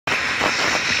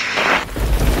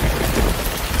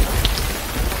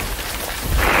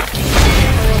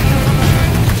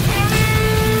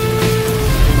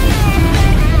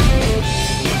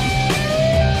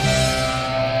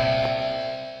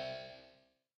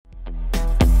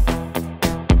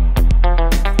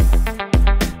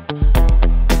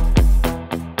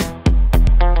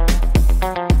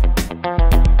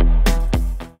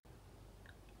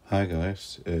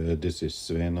guys, this is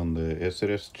Sven on the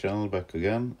SRS channel back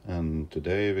again, and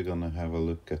today we're gonna have a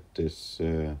look at this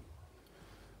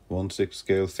 1/6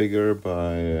 scale figure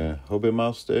by Hobby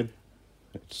Master.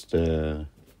 It's the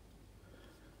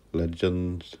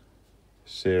Legend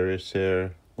series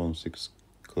here, 1/6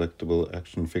 collectible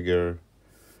action figure.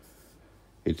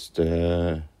 It's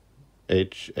the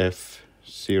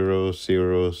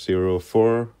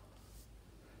HF0004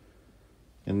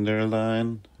 in their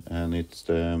line, and it's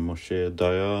the Moshe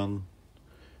Dayan.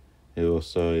 He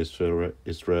was an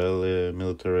Israeli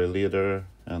military leader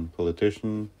and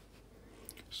politician.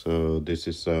 So this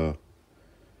is a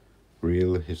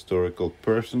real historical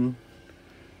person.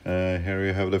 Here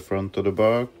you have the front of the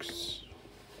box.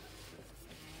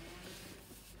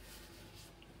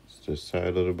 It's the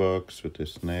side of the box with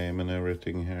his name and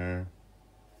everything here.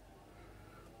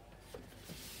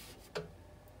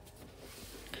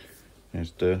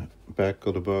 Here's the back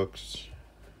of the box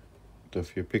with a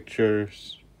few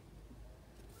pictures.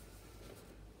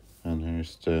 And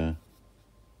here's the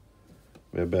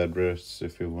web address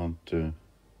if you want to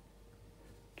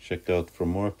check out for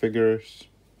more figures.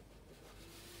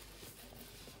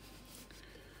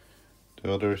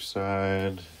 The other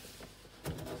side,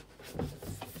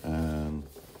 and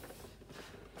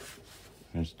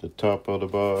here's the top of the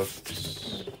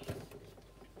box,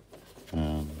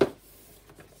 and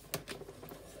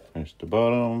here's the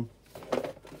bottom,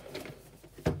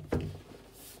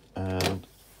 and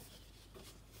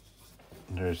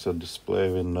there's a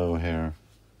display window here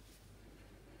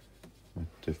with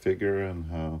the figure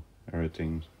and how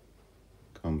everything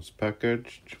comes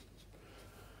packaged.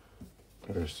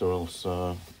 There's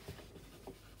also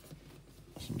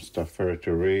some stuff here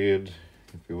to read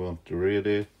if you want to read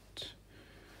it.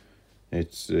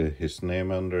 It's his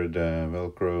name under the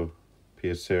Velcro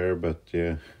piece here, but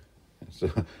yeah, it's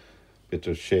a bit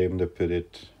of shame to put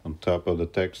it on top of the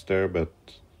text there, but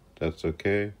that's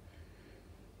okay.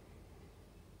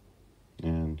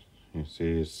 And you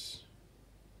see his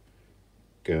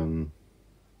gun,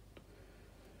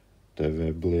 the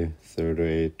Webley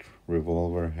 38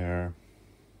 revolver here.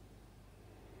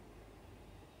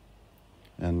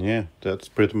 And yeah, that's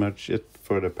pretty much it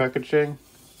for the packaging.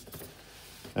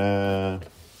 A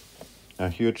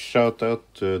huge shout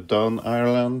out to Don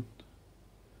Ireland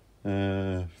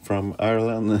from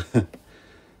Ireland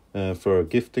for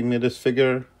gifting me this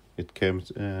figure. It came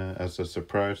as a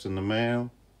surprise in the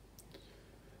mail.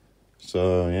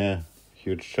 So yeah,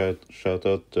 huge shout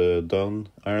out to Don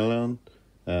Ireland,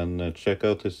 and check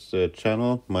out his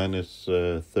channel. Mine is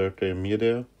 30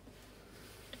 Media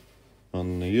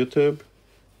on YouTube.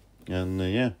 And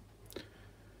yeah,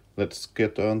 let's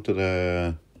get on to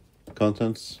the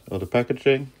contents of the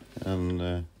packaging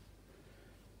and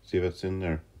see what's in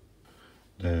there.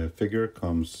 The figure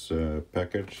comes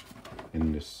packaged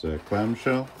in this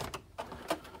clamshell,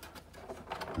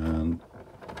 and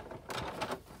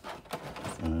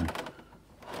I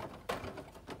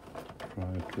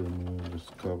try to remove this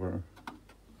cover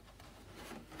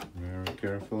very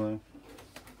carefully.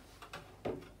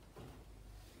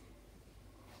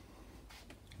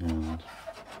 And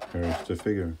here's the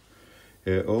figure.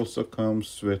 It also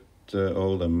comes with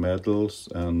all the medals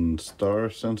and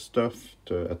stars and stuff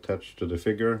to attach to the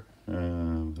figure.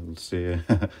 We'll see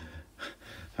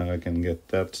how I can get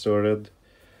that sorted.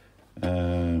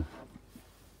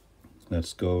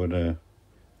 Let's go with the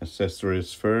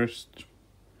accessories first.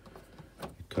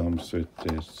 It comes with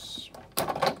this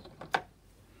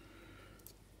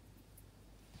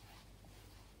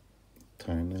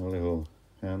tiny little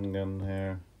handgun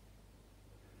here.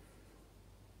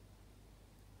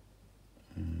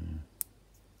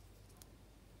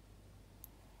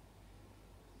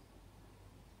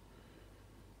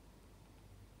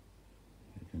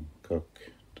 You can cock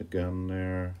the gun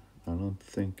there. I don't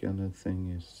think anything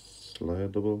is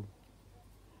slidable.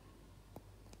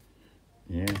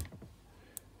 Yeah,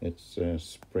 it's a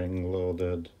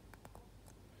spring-loaded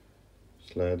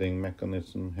sliding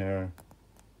mechanism here.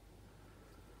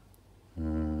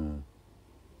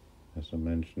 As I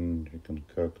mentioned, you can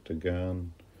cock the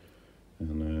gun,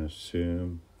 and I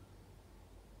assume,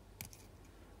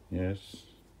 yes,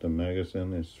 the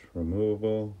magazine is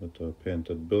removable with a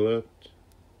painted bullet.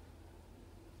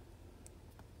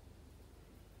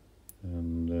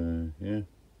 And yeah,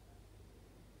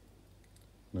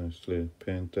 nicely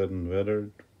painted and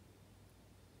weathered.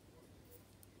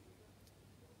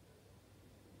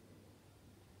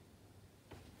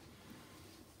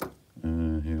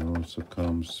 He also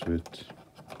comes with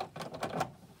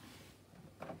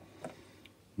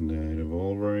the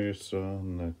revolver you saw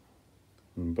in the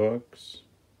box.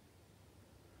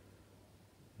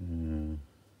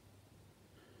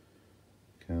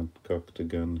 cock the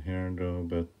gun here though,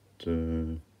 but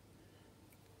I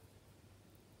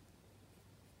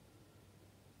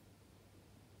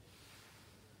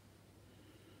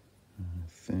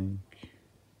think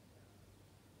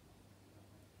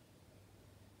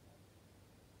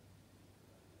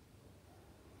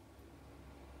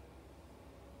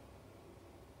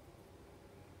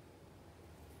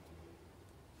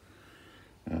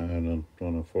I don't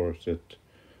want to force it,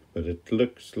 but it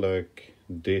looks like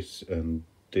this and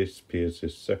this piece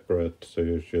is separate, so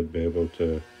you should be able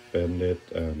to bend it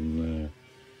and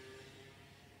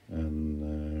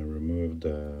remove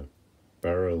the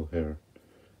barrel here.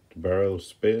 The barrel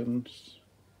spins.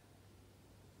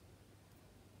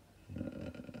 Must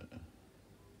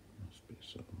be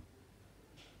some.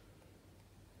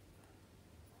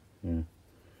 Yeah.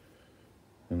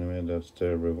 Anyway, that's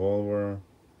the revolver.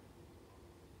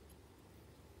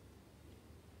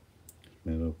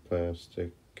 Made of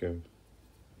plastic.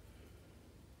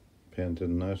 Painted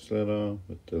nicely though,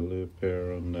 with the loop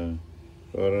here on the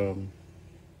bottom.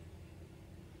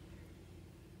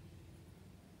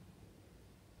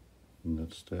 And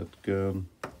that's that gun.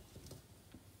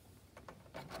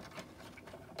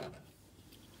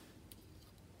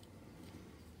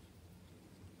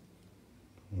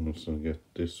 Also get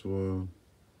this one.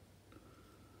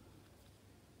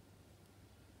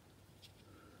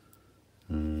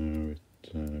 With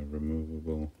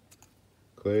removable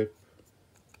clip.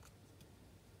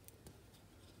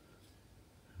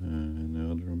 And the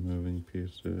other removing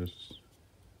pieces.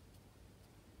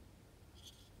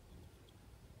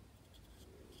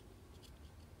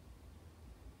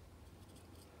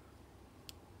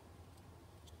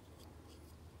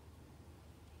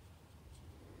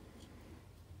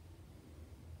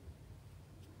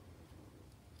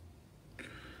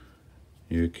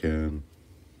 You can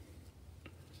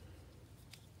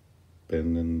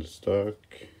bend in the stock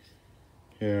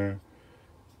here.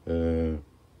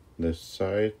 The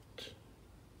sight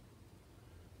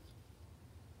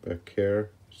back here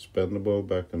is bendable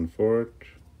back and forth,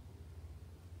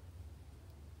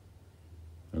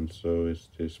 and so is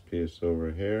this piece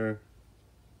over here.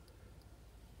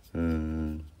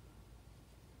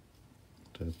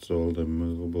 That's all the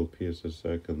movable pieces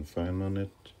I can find on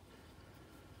it.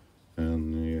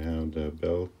 And you have the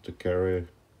belt to carry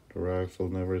the rifle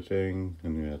and everything,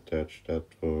 and you attach that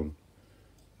one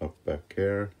up back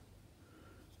here,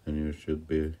 and you should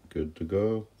be good to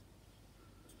go.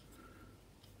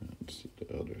 Let's see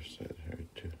the other side here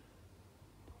too.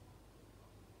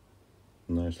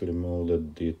 Nicely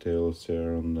molded details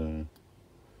here on the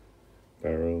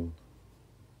barrel.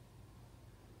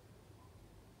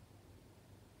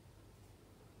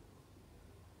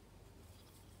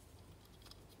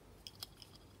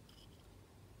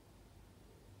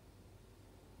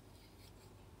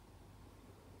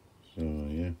 So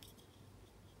yeah,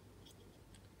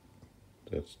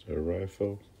 that's the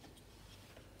rifle.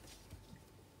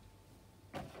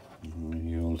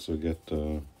 You also get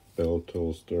the belt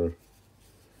holster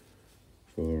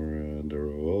for the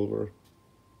revolver.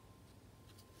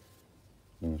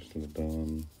 Nicely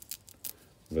done.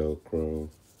 Velcro.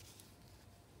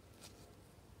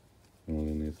 All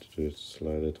you need to do is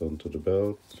slide it onto the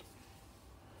belt.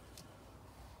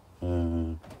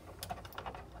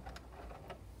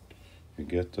 You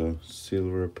get a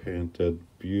silver painted,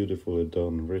 beautifully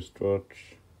done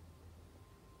wristwatch.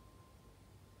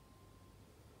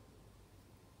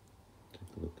 Take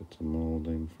a look at the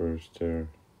molding first here.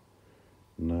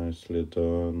 Nicely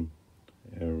done.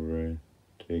 Everything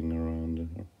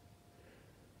around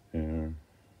here.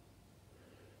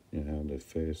 You have the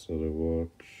face of the watch.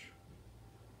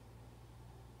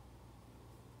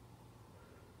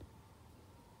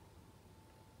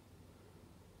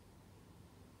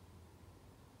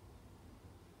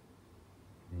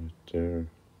 Right there.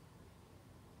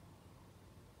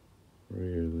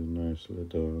 Really nicely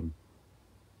done.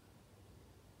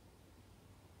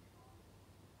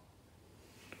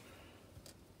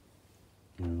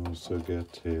 You also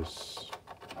get his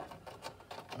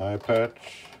eye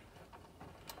patch.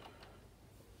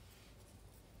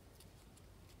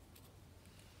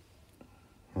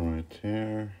 Right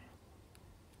here.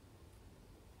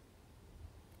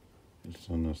 It's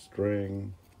on a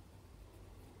string.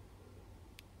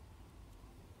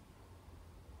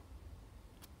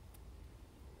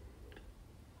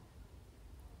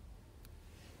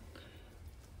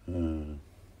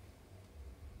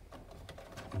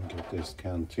 Get this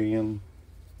canteen.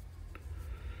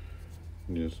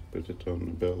 Just put it on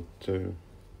the belt too.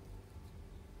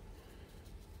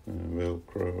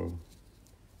 Velcro.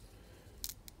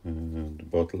 The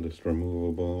bottle is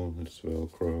removable. It's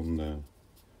Velcro on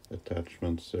the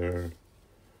attachments there.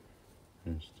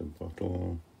 Here's the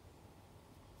bottle.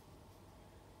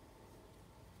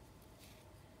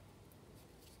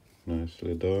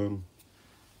 Nicely done.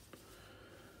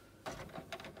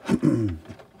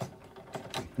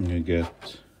 You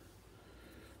get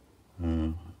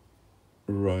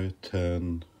right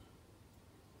hand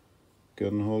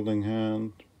gun holding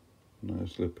hand,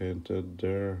 nicely painted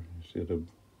there. You see the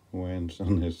veins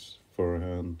on his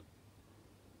forehand.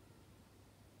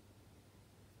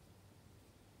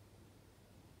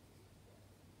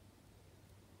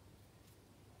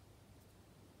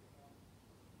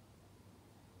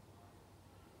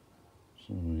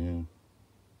 So yeah,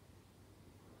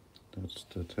 that's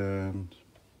the hand.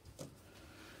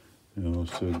 You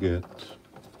also get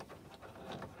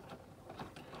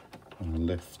a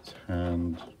left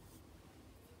hand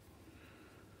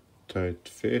tight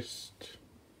fist.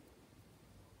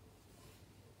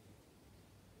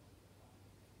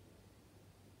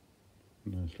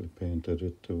 Nicely painted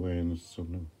with the veins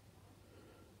on the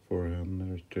forehand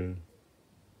there too.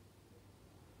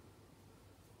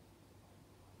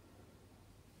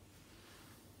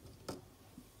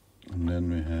 And then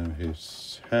we have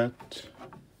his hat.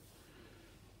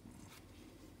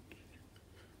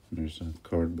 There's a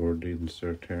cardboard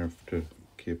insert here to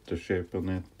keep the shape on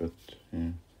it, but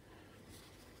yeah.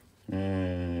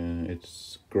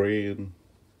 It's green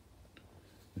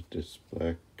with this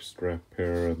black strap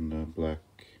here and a black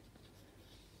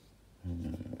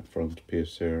front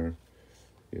piece here.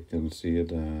 You can see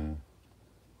the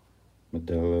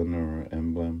medallion or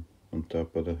emblem on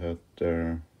top of the hat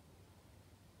there.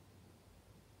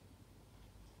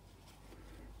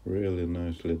 Really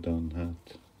nicely done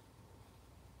hat.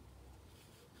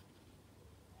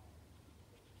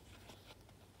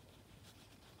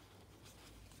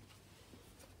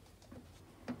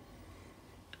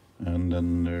 And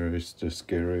then there is the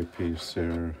scary piece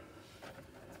here.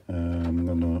 I'm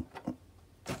gonna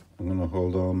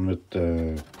hold on with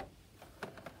the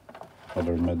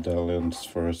other medallions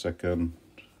for a second.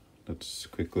 Let's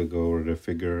quickly go over the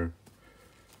figure.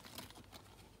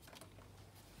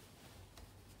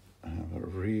 I have a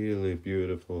really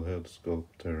beautiful head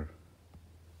sculpt there.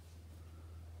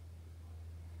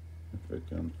 If I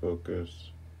can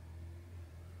focus.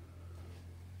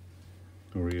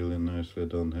 Really nicely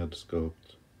done head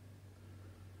sculpt.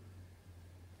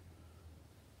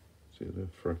 See the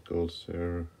freckles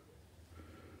there.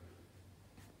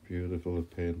 Beautifully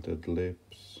painted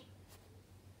lips.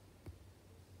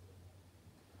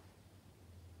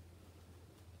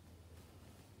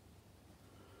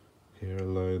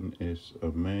 Hairline is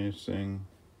amazing.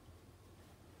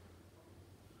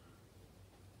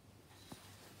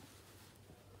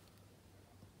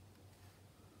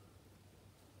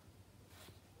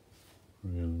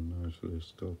 Really nicely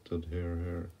sculpted hair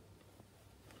here.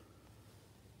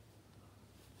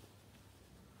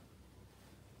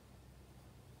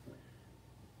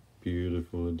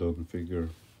 Beautifully done figure.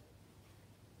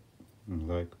 I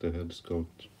like the head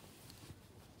sculpt.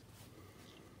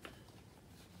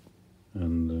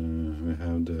 And we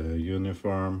have the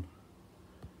uniform.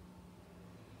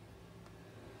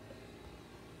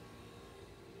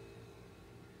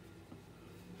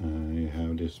 You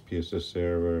have these pieces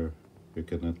here where you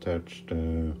can attach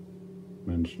the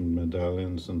mentioned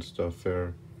medallions and stuff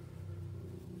here.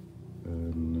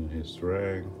 And his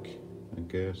rank, I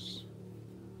guess.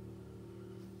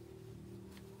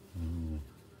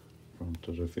 Front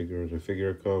of the figure. The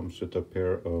figure comes with a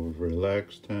pair of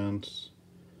relaxed hands.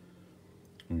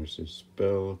 There's his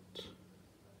belt.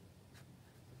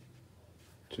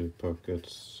 2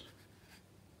 pockets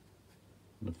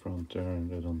in the front there,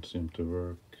 they don't seem to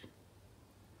work.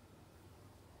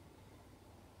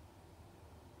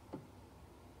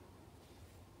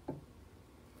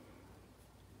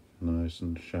 Nice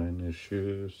and shiny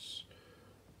shoes.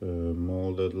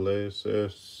 Molded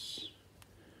laces.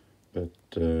 But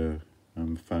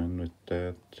I'm fine with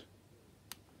that.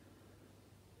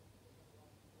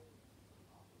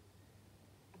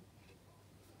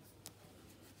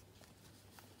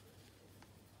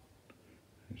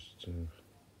 Here's the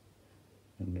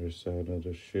underside of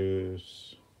the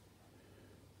shoes.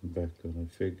 Back of the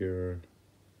figure.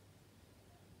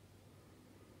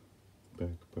 Back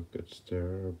pockets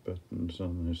there, buttons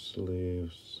on his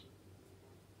sleeves.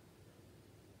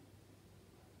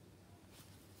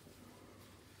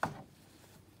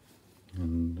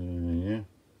 And yeah.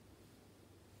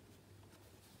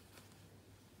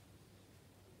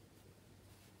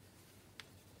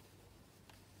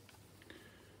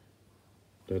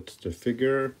 That's the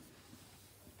figure.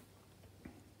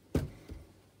 I'm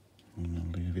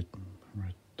gonna leave it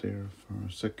right there for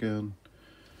a second.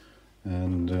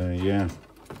 And yeah,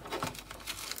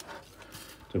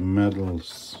 the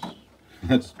medals.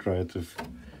 Let's try to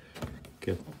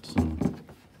get some.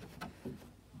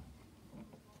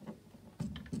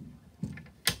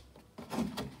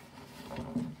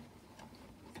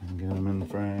 Can get them in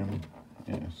frame.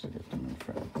 Yes, I get them in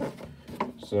frame.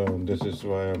 So this is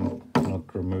why I'm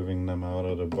not removing them out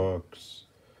of the box.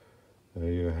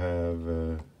 You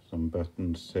have some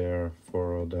buttons here,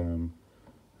 4 of them,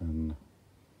 and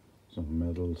some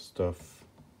metal stuff,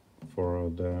 4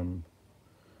 of them.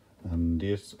 And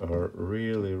these are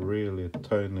really, really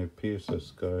tiny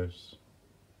pieces, guys.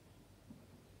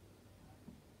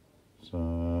 So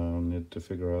I'll need to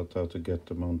figure out how to get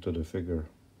them onto the figure.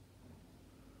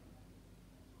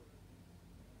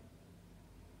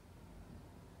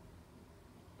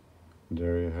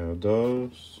 There you have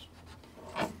those.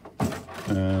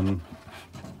 And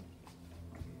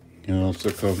it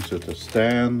also comes with a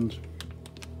stand.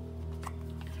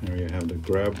 Here you have the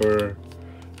grabber.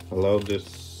 I love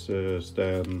this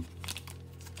stand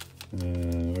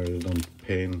where you don't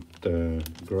paint the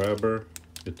grabber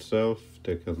itself.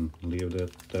 They can leave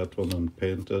that one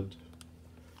unpainted,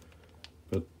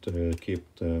 but keep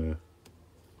the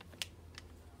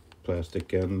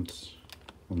plastic ends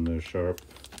on the sharp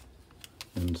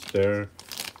ends there.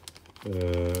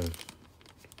 The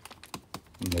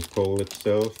pole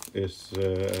itself is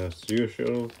as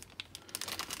usual,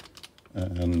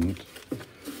 and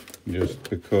just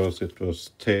because it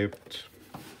was taped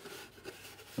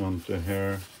onto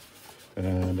here,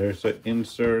 there's an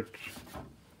insert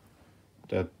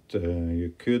that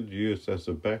you could use as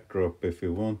a backdrop if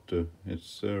you want to.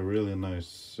 It's a really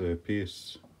nice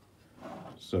piece,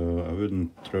 so I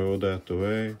wouldn't throw that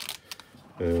away.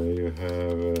 You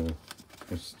have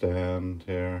a stand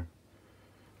here.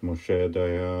 Moshe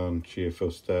Dayan, Chief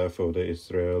of Staff of the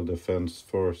Israel Defense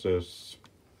Forces.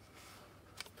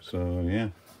 So yeah,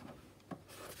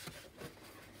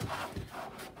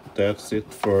 that's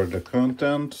it for the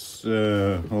contents.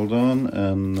 Hold on,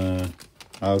 and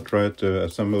I'll try to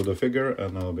assemble the figure,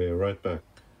 and I'll be right back.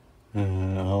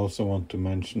 I also want to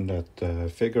mention that the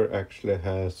figure actually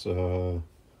has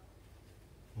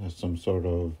some sort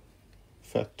of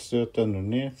fat suit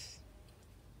underneath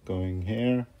going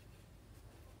here.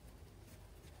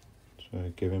 So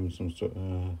I give him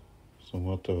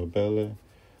somewhat of a belly.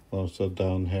 Also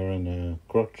down here in the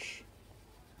crotch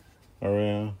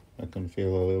area, I can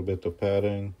feel a little bit of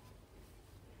padding.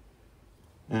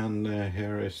 And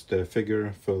here is the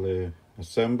figure fully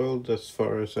assembled as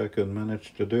far as I could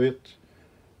manage to do it.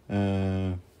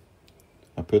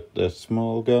 I put the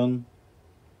small gun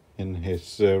in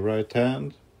his right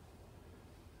hand,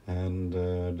 and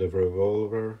the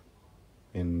revolver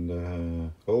in the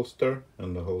holster,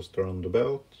 and the holster on the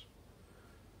belt.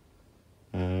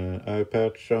 Eye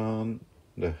patch on,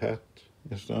 the hat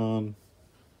is on,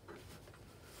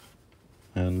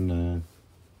 and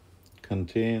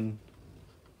canteen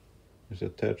is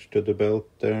attached to the belt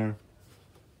there.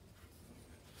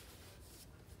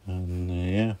 And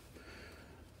yeah,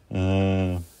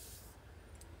 I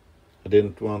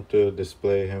didn't want to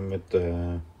display him with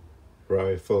the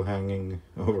rifle hanging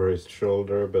over his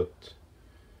shoulder, but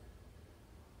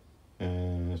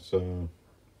so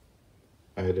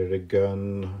either the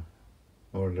gun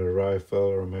or the rifle,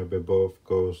 or maybe both,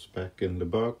 goes back in the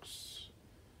box.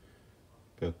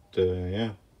 But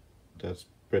yeah, that's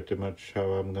pretty much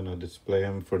how I'm gonna display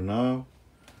him for now.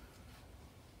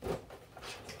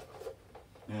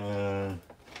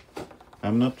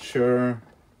 I'm not sure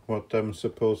what I'm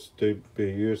supposed to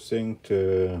be using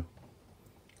to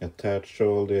attach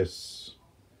all these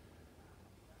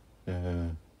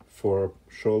 4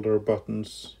 shoulder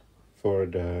buttons for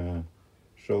the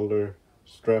shoulder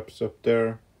straps up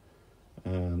there,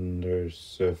 and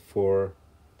there's 4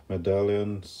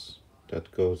 medallions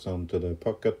that goes onto the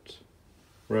pocket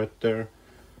right there.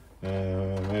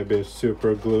 Maybe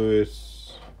super glue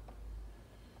is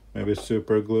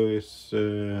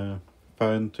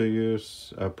fine to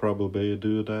use. I probably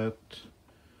do that,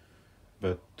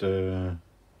 but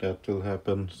that will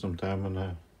happen sometime when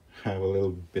I have a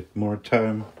little bit more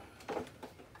time.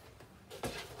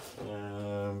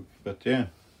 But yeah,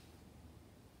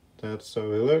 that's how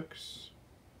it looks.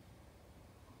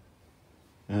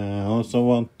 I also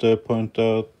want to point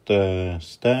out the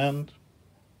stand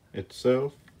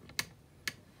itself.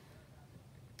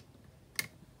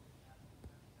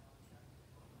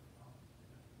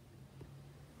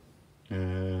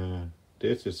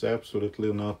 This is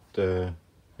absolutely not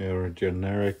your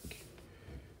generic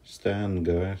stand,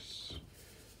 guys.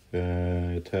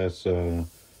 It has a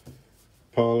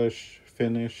polish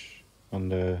finish on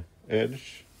the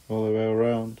edge all the way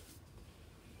around.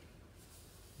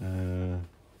 and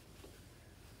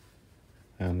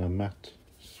a matte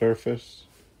surface.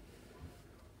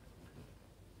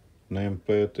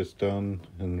 Nameplate is done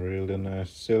in really nice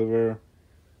silver,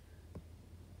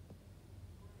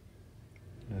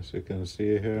 as you can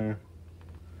see here.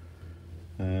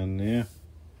 And yeah,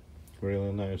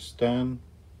 really nice stand.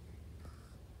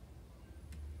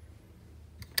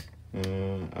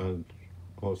 I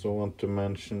also want to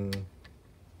mention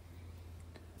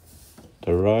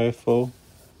the rifle.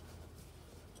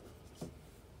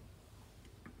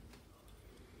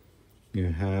 You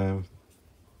have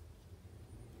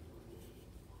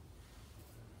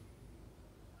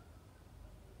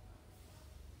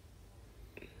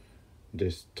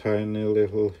this tiny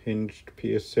little hinged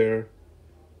piece here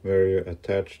where you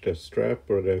attach the strap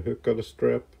or the hook of the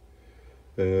strap.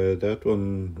 That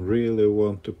one really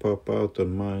want to pop out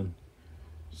on mine,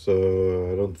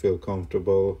 so I don't feel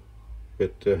comfortable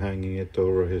with hanging it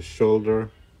over his shoulder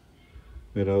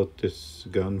without this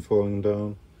gun falling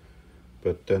down.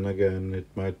 But then again, it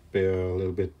might be a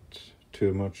little bit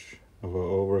too much of an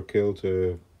overkill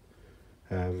to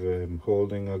have him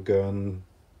holding a gun,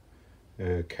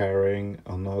 carrying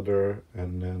another,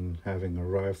 and then having a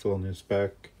rifle on his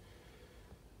back.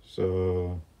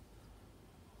 So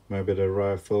maybe the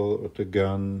rifle or the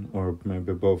gun, or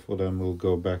maybe both of them, will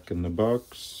go back in the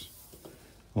box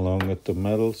along with the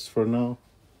medals for now.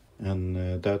 And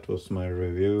that was my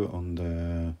review on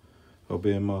the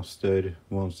Hobby Master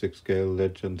 1/6 scale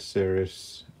Legend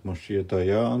Series Moshe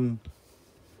Dayan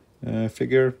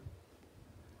figure.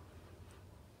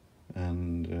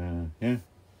 And yeah,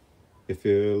 if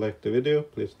you liked the video,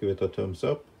 please give it a thumbs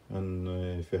up, and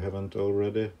if you haven't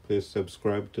already, please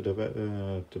subscribe to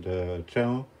the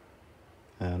channel.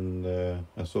 And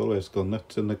as always, go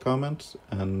nuts in the comments,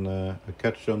 and I'll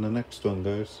catch you on the next one,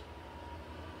 guys.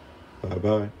 Bye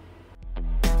bye.